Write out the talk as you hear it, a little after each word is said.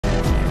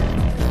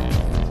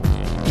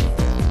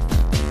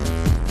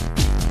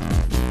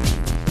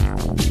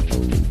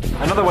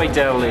another way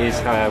Dell is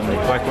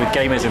working with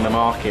gamers in the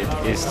market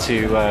is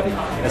to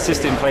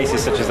assist in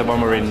places such as the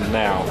one we're in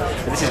now.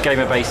 This is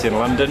Gamerbase in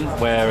London,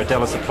 where Dell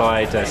has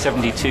supplied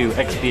 72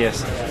 XPS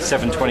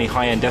 720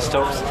 high-end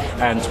desktops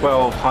and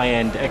 12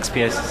 high-end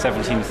XPS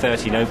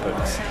 1730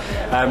 notebooks.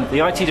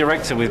 The IT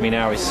director with me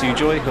now is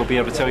Sujoy. He'll be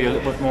able to tell you a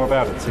little bit more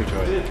about it.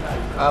 Sujoy.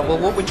 Well,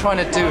 what we're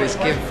trying to do is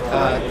give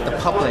the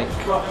public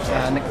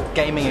a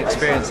gaming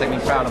experience they can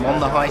be proud of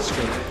on the high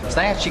street. So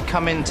they actually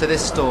come into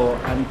this store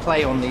and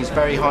play on these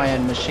very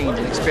high-end machines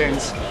and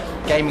experience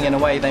gaming in a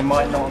way they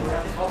might not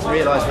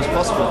realise was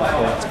possible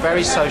before. It's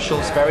very social,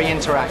 it's very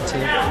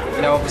interactive.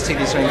 You know, obviously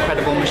these are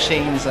incredible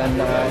machines and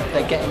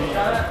they're getting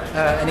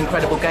an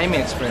incredible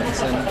gaming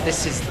experience, and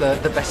this is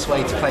the best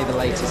way to play the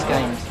latest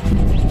games.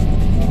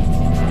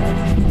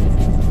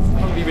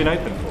 How long have you been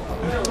open for?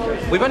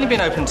 We've only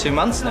been open 2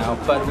 months now,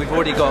 but we've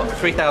already got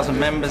 3,000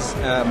 members.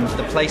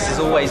 The place is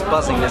always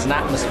buzzing. There's an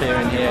atmosphere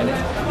in here, and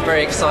it's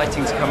very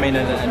exciting to come in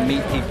and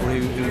meet people who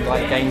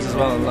like games as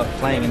well and love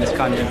playing in this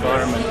kind of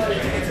environment.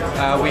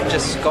 We've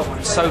just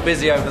got so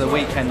busy over the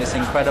weekend, it's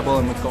incredible,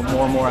 and we've got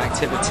more and more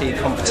activity,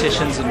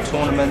 competitions and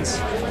tournaments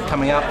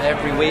coming up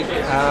every week.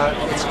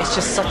 It's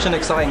just such an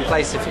exciting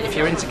place. If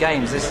you're into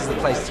games, this is the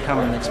place to come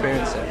and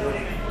experience it.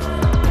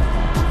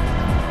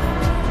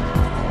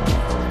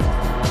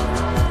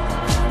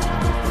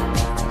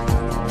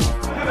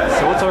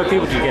 So what type of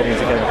people do you get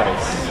into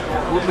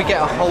Gamerbase? We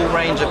get a whole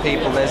range of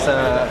people. There's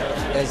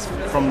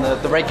from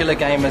the regular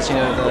gamers, you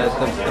know,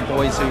 the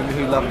boys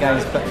who love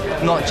games,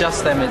 but not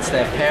just them. It's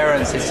their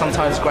parents, it's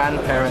sometimes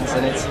grandparents,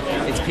 and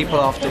it's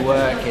people after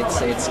work,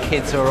 it's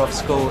kids who are off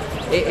school.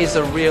 It is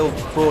a real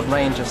broad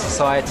range of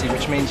society,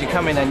 which means you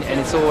come in and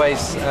it's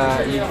always,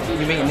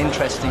 you meet an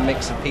interesting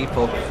mix of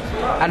people.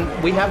 And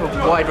we have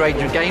a wide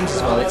range of games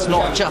as well. It's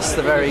not just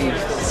the very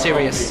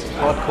serious,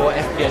 hardcore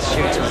FPS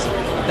shooters.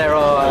 There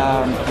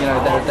are,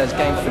 there's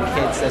games for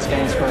kids, there's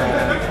games for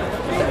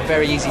that are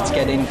very easy to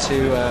get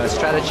into,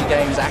 strategy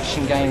games,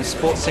 action games,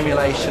 sports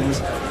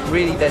simulations.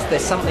 Really,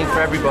 there's something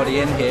for everybody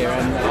in here,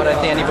 and I don't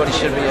think anybody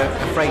should be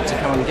afraid to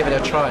come and give it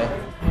a try.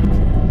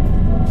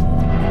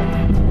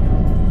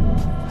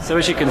 So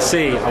as you can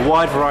see, a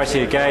wide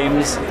variety of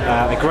games,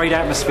 a great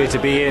atmosphere to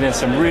be in, and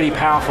some really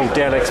powerful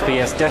Dell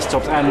XPS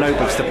desktops and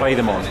notebooks to play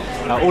them on.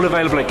 All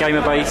available at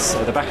Gamerbase,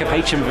 at the back of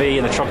HMV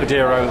in the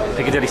Trocadero,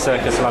 Piccadilly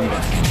Circus, London.